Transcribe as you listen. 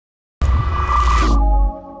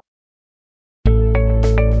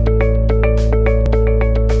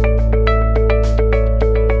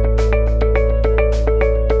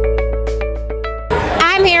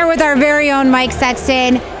very own Mike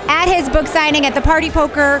Sexton at his book signing at the Party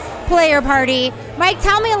Poker Player Party. Mike,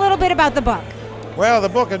 tell me a little bit about the book. Well, the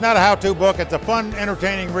book is not a how-to book. It's a fun,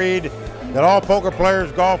 entertaining read that all poker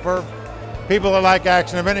players, golfer, people that like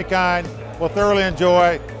action of any kind will thoroughly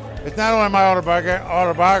enjoy. It's not only my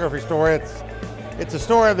autobiography story, it's a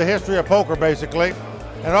story of the history of poker, basically.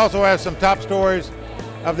 And it also has some top stories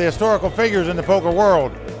of the historical figures in the poker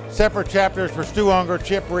world. Separate chapters for Stu Unger,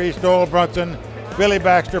 Chip Reese, Doyle Brunson, Billy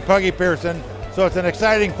Baxter, Puggy Pearson. So it's an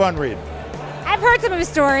exciting, fun read. I've heard some of his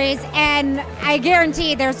stories, and I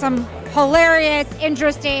guarantee there's some hilarious,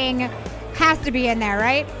 interesting, has to be in there,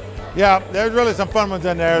 right? Yeah, there's really some fun ones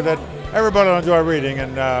in there that everybody will enjoy reading.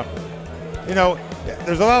 And, you know,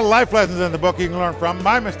 there's a lot of life lessons in the book you can learn from.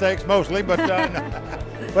 My mistakes mostly, but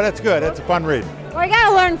but it's good. It's a fun read. Well, you got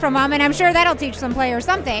to learn from them, and I'm sure that'll teach some players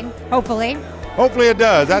something, hopefully. Hopefully it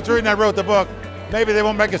does. That's the reason I wrote the book. Maybe they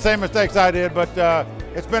won't make the same mistakes I did, but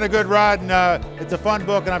it's been a good ride, and it's a fun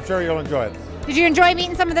book, and I'm sure you'll enjoy it. Did you enjoy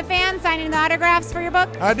meeting some of the fans, signing the autographs for your book?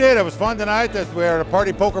 I did. It was fun tonight. We're at a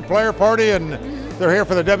Party Poker Player Party, and they're here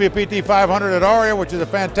for the WPT 500 at ARIA, which is a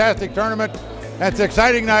fantastic tournament. And it's an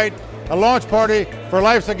exciting night, a launch party for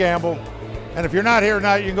Life's a Gamble. And if you're not here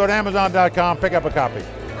tonight, you can go to Amazon.com, pick up a copy.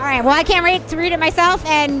 All right, well, I can't wait to read it myself,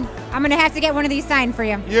 and I'm going to have to get one of these signed for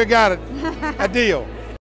you. You got it. A deal.